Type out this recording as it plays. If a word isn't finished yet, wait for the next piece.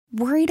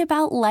Worried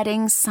about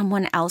letting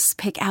someone else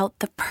pick out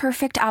the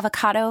perfect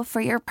avocado for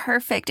your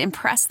perfect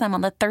impress them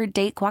on the third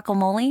date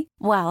guacamole?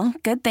 Well,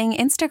 good thing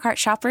Instacart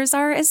shoppers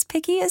are as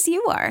picky as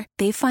you are.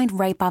 They find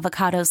ripe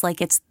avocados like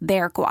it's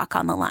their guac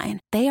on the line.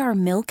 They are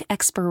milk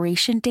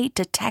expiration date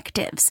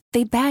detectives.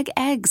 They bag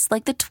eggs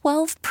like the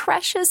 12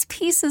 precious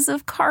pieces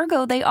of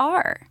cargo they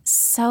are.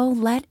 So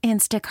let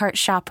Instacart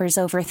shoppers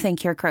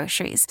overthink your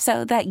groceries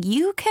so that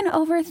you can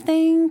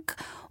overthink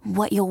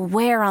what you'll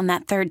wear on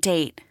that third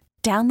date.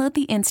 Download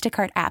the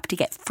Instacart app to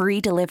get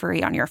free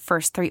delivery on your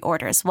first 3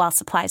 orders while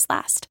supplies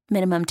last.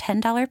 Minimum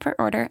 $10 per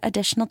order.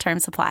 Additional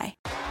terms apply.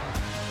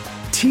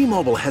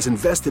 T-Mobile has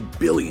invested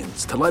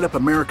billions to light up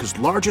America's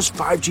largest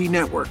 5G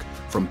network,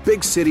 from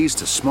big cities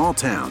to small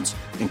towns,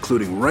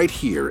 including right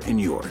here in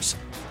yours.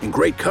 And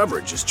great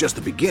coverage is just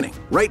the beginning.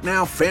 Right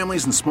now,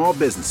 families and small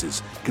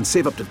businesses can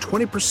save up to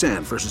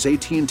 20% versus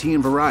AT&T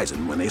and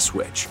Verizon when they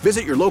switch.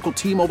 Visit your local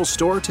T-Mobile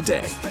store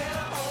today.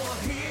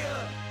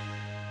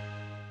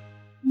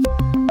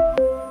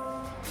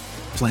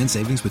 Plan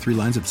savings with 3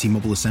 lines of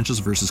T-Mobile Essentials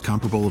versus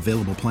comparable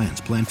available plans.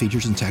 Plan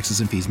features and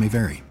taxes and fees may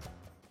vary.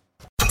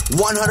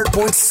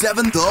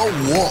 100.7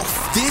 The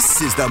Wolf.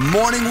 This is the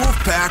Morning Wolf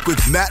Pack with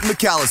Matt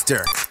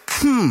McAllister.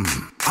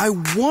 I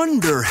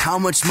wonder how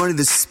much money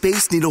the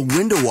Space Needle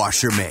window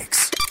washer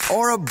makes.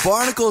 Or a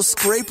barnacle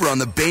scraper on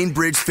the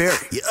Bainbridge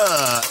Ferry.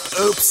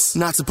 Oops,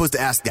 not supposed to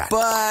ask that.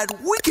 But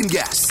we can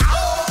guess.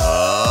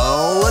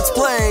 Let's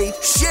play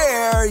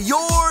Share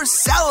Your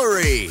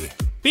Salary.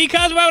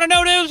 Because we want to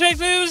know news, fake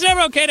news,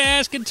 never okay to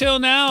ask until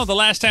now. The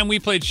last time we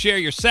played Share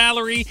Your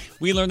Salary,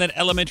 we learned that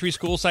elementary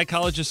school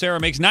psychologist Sarah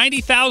makes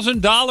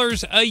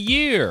 $90,000 a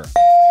year.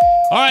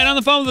 All right, on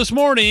the phone this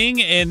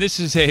morning, and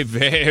this is a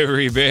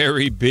very,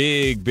 very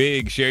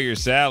big Share Your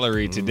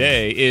Salary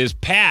today, is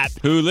Pat,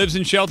 who lives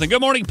in Shelton.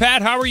 Good morning,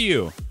 Pat. How are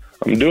you?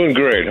 I'm doing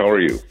great. How are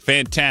you?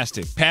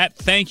 Fantastic. Pat,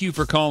 thank you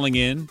for calling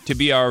in to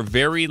be our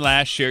very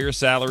last Share Your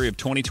Salary of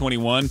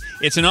 2021.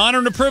 It's an honor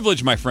and a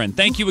privilege, my friend.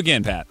 Thank you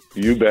again, Pat.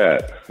 You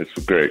bet. It's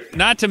great.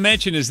 Not to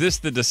mention, is this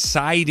the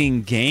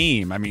deciding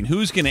game? I mean,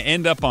 who's going to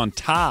end up on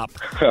top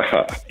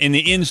in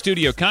the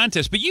in-studio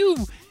contest? But you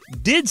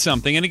did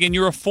something, and again,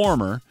 you're a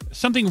former,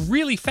 something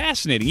really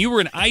fascinating. You were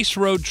an ice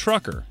road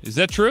trucker. Is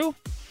that true?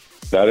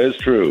 That is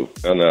true.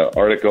 On the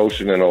Arctic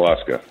Ocean in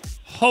Alaska.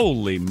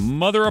 Holy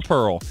mother of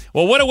pearl.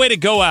 Well, what a way to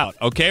go out,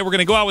 okay? We're going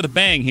to go out with a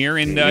bang here,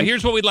 and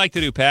here's what we'd like to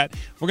do, Pat.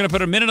 We're going to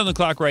put a minute on the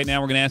clock right now.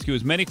 We're going to ask you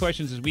as many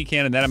questions as we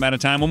can in that amount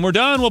of time. When we're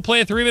done, we'll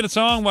play a 3-minute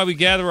song while we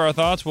gather our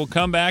thoughts. We'll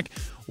come back.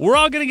 We're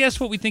all going to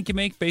guess what we think you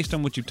make based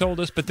on what you've told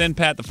us, but then,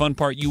 Pat, the fun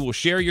part, you will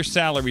share your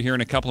salary here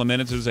in a couple of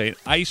minutes as an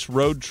ice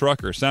road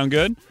trucker. Sound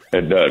good?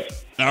 It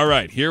does. All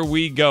right, here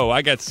we go.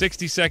 I got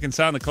 60 seconds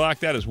on the clock.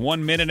 That is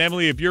 1 minute.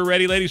 Emily, if you're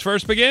ready, ladies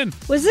first, begin.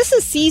 Was this a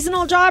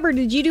seasonal job, or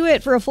did you do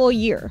it for a full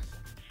year?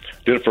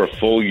 Did it for a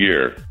full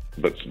year,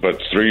 but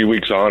 3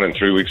 weeks on and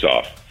 3 weeks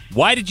off.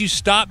 Why did you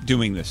stop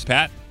doing this,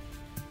 Pat?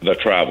 The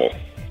travel.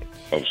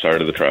 I was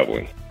tired of the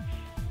traveling.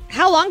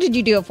 How long did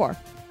you do it for?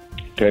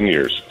 10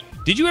 years.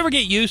 Did you ever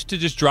get used to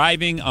just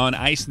driving on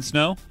ice and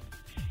snow?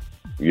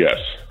 Yes.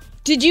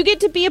 Did you get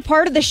to be a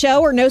part of the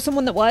show or know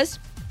someone that was?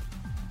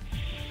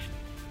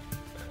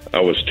 I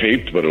was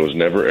taped, but it was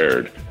never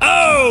aired.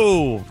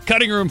 Oh!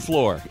 Cutting room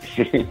floor.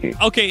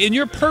 Okay, in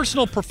your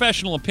personal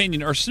professional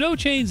opinion, are snow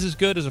chains as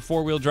good as a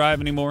 4-wheel drive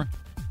anymore?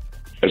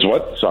 As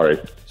what? Sorry.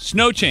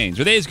 Snow chains,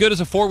 are they as good as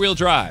a 4-wheel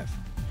drive?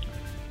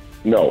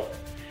 No.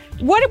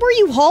 What were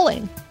you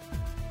hauling?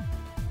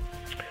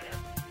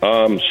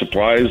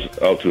 Supplies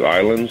out to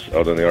islands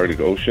out in the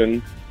Arctic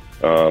Ocean,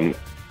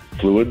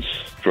 fluids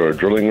for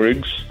drilling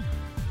rigs,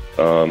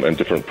 and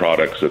different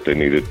products that they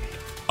needed.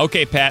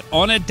 Okay, Pat,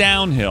 on a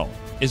downhill,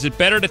 is it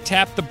better to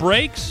tap the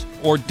brakes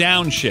or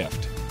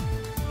downshift?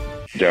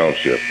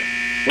 Downshift.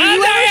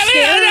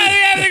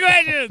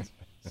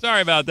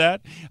 Sorry about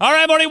that. All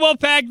right, Morning Wolf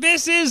Pack,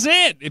 this is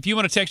it. If you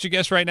want to text your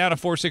guess right now to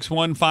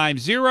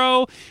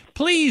 46150,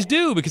 please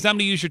do, because I'm going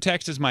to use your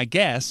text as my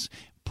guess.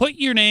 Put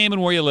your name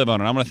and where you live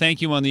on it. I'm going to thank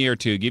you on the air,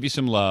 too. Give you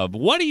some love.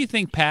 What do you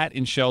think Pat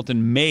in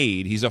Shelton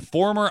made? He's a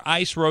former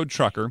ice road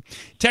trucker.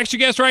 Text your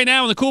guess right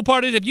now, and the cool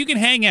part is if you can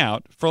hang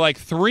out for like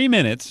 3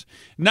 minutes,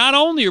 not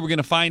only are we going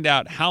to find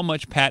out how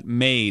much Pat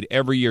made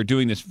every year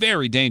doing this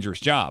very dangerous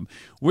job,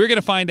 we're going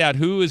to find out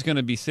who is going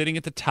to be sitting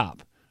at the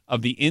top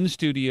of the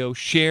in-studio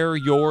Share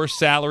Your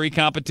Salary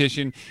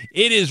competition.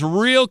 It is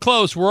real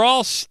close. We're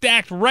all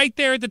stacked right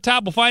there at the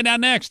top. We'll find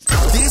out next.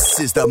 This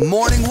is the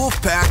Morning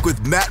Wolf Pack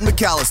with Matt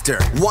McAllister.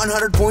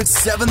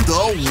 100.7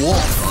 The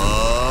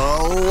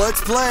Wolf. Let's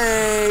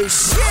play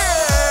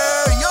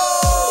Share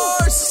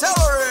Your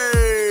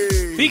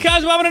Salary.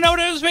 Because we want to know what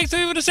it is, makes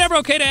it December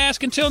okay to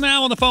ask. Until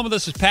now, on the phone with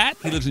us is Pat.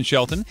 He lives in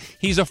Shelton.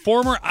 He's a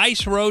former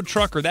ice road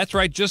trucker. That's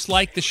right, just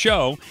like the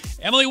show.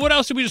 Emily, what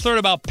else did we just learn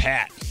about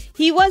Pat?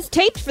 He was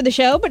taped for the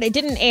show, but it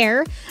didn't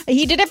air.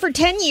 He did it for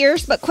 10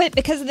 years, but quit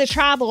because of the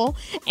travel.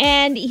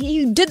 And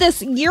he did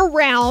this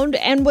year-round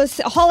and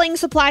was hauling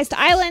supplies to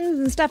islands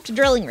and stuff to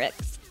drilling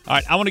rigs. All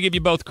right, I want to give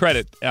you both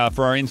credit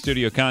for our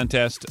in-studio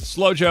contest.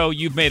 Slow Joe,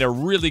 you've made a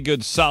really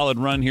good, solid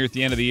run here at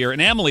the end of the year. And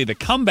Emily, the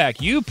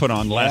comeback you put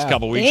on the last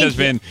couple of weeks has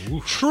been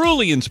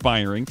truly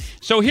inspiring.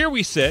 So here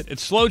we sit.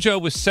 It's Slow Joe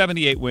with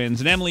 78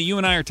 wins. And Emily, you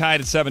and I are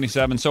tied at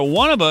 77. So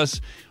one of us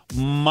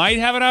might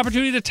have an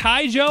opportunity to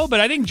tie Joe, but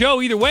I think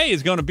Joe, either way,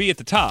 is going to be at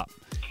the top.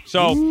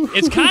 So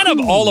it's kind of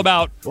all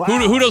about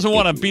who doesn't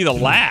want to be the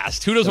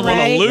last, who doesn't want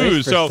to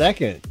lose. So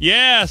second.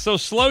 Yeah, so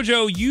Slow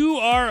Joe, you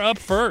are up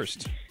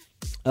first.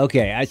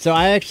 Okay, so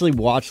I actually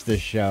watched this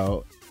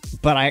show,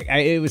 but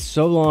it was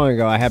so long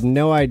ago. I have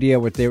no idea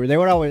what they were. They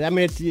would always. I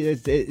mean,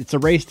 it's a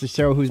race to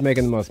show who's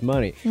making the most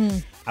money.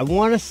 I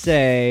want to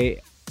say,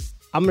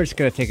 I'm just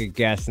going to take a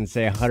guess and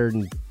say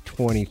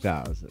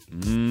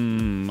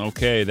 120,000.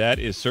 Okay, that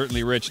is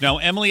certainly rich. Now,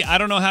 Emily, I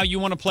don't know how you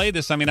want to play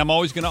this. I mean, I'm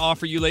always going to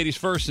offer you ladies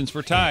first since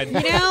we're tied.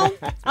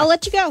 I'll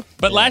let you go.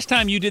 But last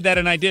time you did that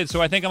and I did,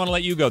 so I think I'm going to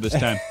let you go this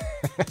time.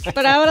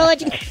 But I want to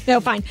let you.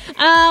 No, fine.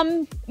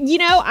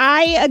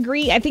 I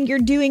agree. I think you're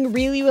doing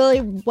really,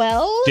 really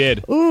well.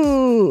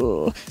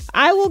 Ooh,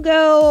 I will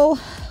go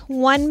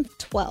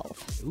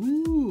 112.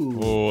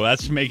 Ooh,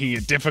 that's making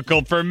it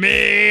difficult for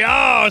me. Oh,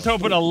 I was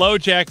hoping a low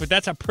jack, but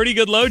that's a pretty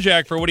good low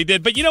jack for what he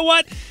did. But you know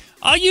what?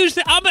 I'll use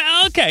I'm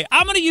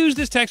going to use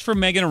this text from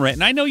Megan and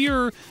Renton. I know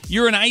you're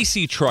an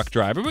icy truck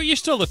driver, but you're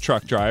still a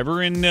truck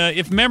driver. And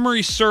if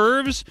memory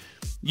serves,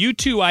 you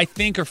two, I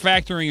think, are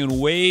factoring in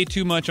way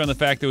too much on the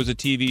fact there was a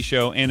TV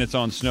show and it's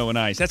on snow and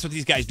ice. That's what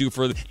these guys do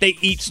they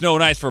eat snow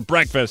and ice for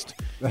breakfast.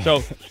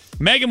 So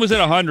Megan was at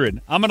 100.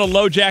 I'm going to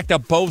low jack to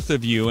both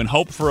of you and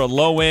hope for a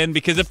low end,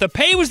 because if the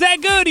pay was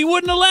that good, he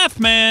wouldn't have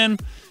left, man.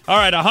 All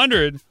right,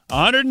 100,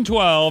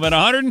 112, and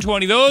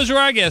 120. Those are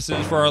our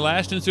guesses for our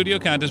last in-studio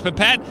contest. But,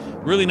 Pat,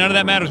 really none of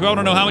that matters. We want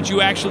to know how much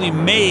you actually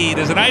made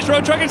as an ice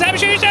road trucker. Time to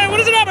share your side. What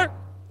is the number?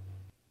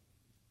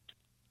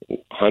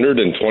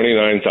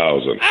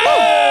 129,000.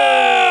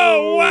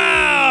 Oh,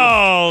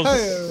 wow.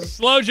 Hey.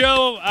 Slow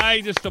Joe,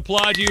 I just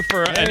applaud you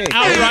for an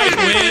outright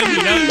win.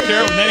 You don't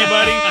share it with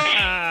anybody.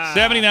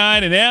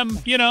 79 and M,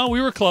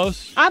 we were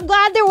close. I'm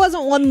glad there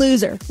wasn't one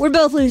loser. We're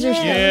both losers.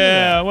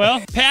 Yeah,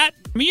 well, Pat,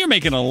 you're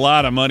making a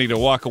lot of money to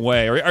walk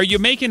away. Are you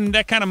making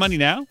that kind of money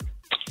now?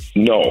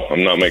 No,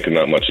 I'm not making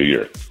that much a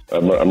year.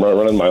 I'm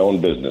running my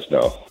own business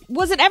now.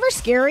 Was it ever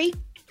scary?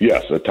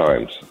 Yes, at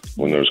times.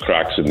 When there's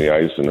cracks in the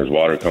ice and there's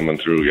water coming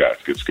through,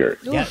 it gets scary.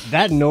 Yeah,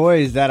 that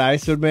noise that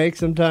ice would make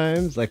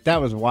sometimes,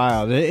 that was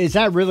wild. Is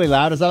that really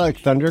loud? Is that like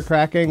thunder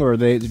cracking, or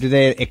do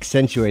they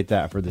accentuate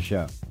that for the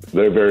show?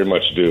 They very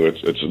much do.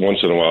 It's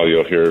once in a while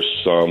you'll hear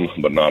some,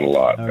 but not a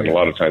lot. Okay. And a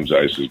lot of times the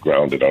ice is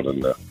grounded out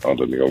in the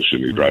ocean.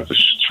 You drive the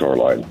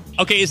shoreline.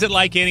 Okay, is it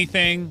like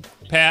anything,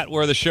 Pat,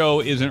 where the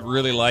show isn't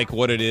really like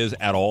what it is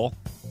at all?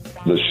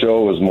 The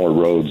show is more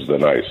roads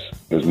than ice.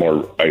 There's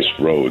more ice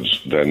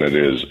roads than it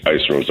is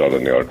ice roads out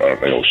in the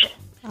ocean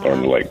or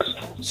in the lakes.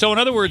 So in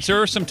other words,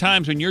 there are some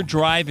times when you're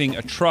driving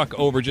a truck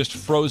over just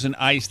frozen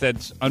ice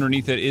that's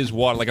underneath it is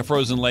water, like a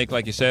frozen lake,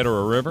 like you said, or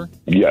a river?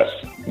 Yes.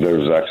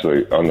 There's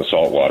actually on the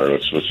salt water,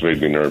 which made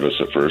me nervous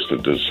at first.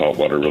 Does salt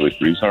water really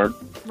freeze hard?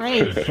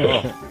 Right.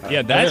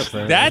 Yeah,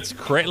 that's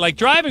crazy. Like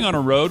driving on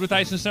a road with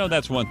ice and snow,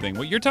 that's one thing.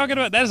 What you're talking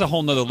about, that is a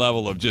whole nother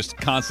level of just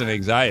constant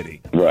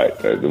anxiety. Right.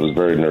 It was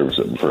very nervous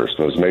at first,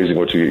 but it's amazing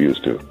what you get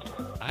used to.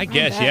 I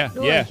guess,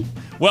 yeah.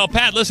 Well,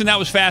 Pat, listen, that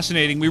was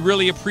fascinating. We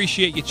really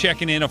appreciate you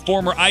checking in. A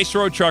former ice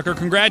road trucker.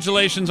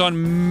 Congratulations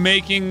on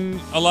making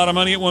a lot of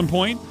money at one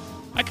point.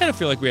 I kind of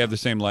feel like we have the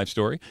same life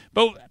story.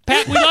 But,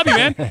 Pat, we love you,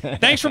 man.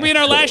 Thanks for being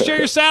our last year of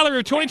your salary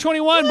of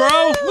 2021,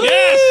 bro. Woo!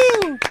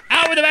 Yes!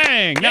 Out with a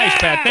bang. Nice,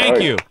 Pat.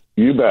 Thank you.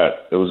 You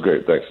bet. It was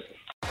great. Thanks.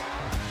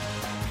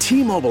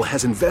 T-Mobile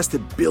has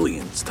invested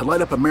billions to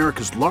light up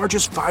America's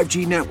largest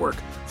 5G network,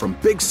 from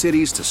big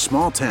cities to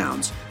small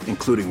towns,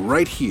 including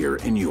right here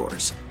in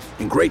yours.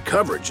 And great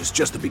coverage is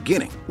just the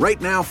beginning. Right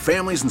now,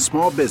 families and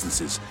small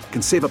businesses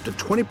can save up to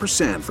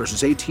 20%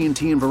 versus AT&T and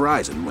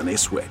Verizon when they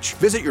switch.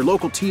 Visit your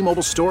local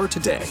T-Mobile store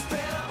today.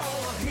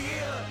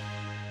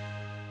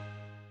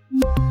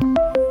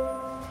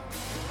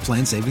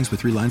 Plan savings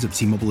with 3 lines of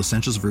T-Mobile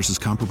Essentials versus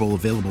comparable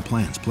available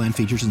plans. Plan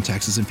features and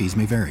taxes and fees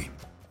may vary.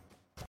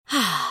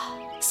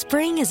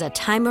 Spring is a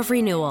time of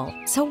renewal,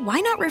 so why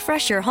not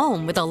refresh your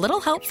home with a little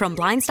help from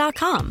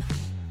Blinds.com?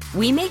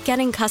 We make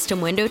getting custom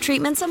window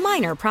treatments a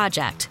minor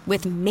project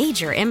with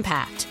major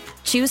impact.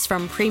 Choose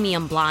from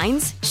premium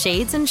blinds,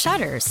 shades, and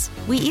shutters.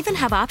 We even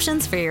have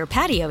options for your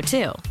patio,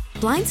 too.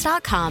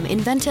 Blinds.com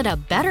invented a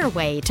better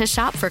way to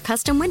shop for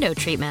custom window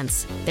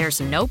treatments. There's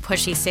no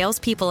pushy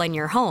salespeople in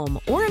your home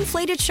or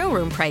inflated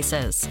showroom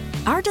prices.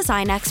 Our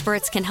design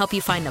experts can help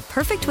you find the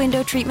perfect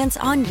window treatments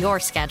on your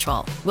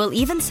schedule. We'll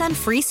even send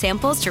free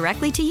samples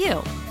directly to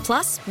you.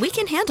 Plus, we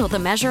can handle the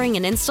measuring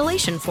and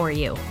installation for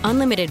you.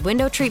 Unlimited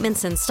window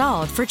treatments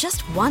installed for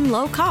just one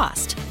low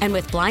cost. And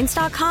with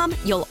Blinds.com,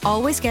 you'll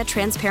always get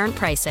transparent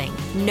pricing.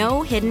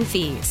 No hidden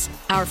fees.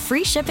 Our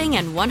free shipping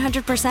and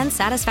 100%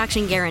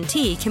 satisfaction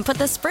guarantee can put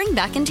the spring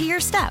back into your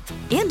step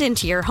and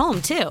into your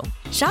home, too.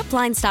 Shop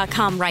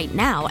Blinds.com right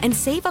now and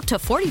save up to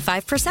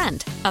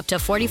 45%. Up to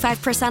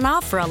 45%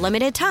 off for a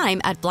limited time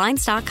at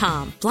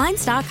Blinds.com.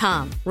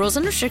 Blinds.com. Rules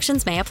and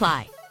restrictions may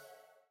apply.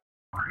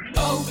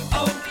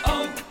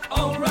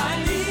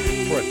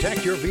 O'Reilly.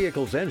 Protect your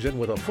vehicle's engine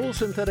with a full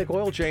synthetic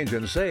oil change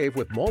and save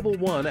with Mobil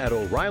 1 at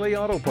O'Reilly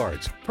Auto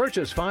Parts.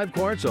 Purchase 5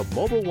 quarts of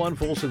Mobil 1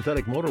 full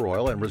synthetic motor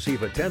oil and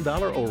receive a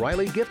 $10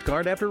 O'Reilly gift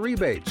card after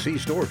rebate. See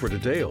store for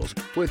details.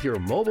 With your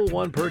Mobil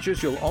 1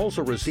 purchase, you'll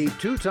also receive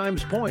 2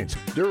 times points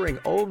during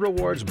O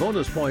Rewards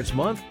Bonus Points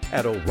Month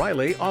at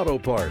O'Reilly Auto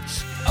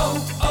Parts.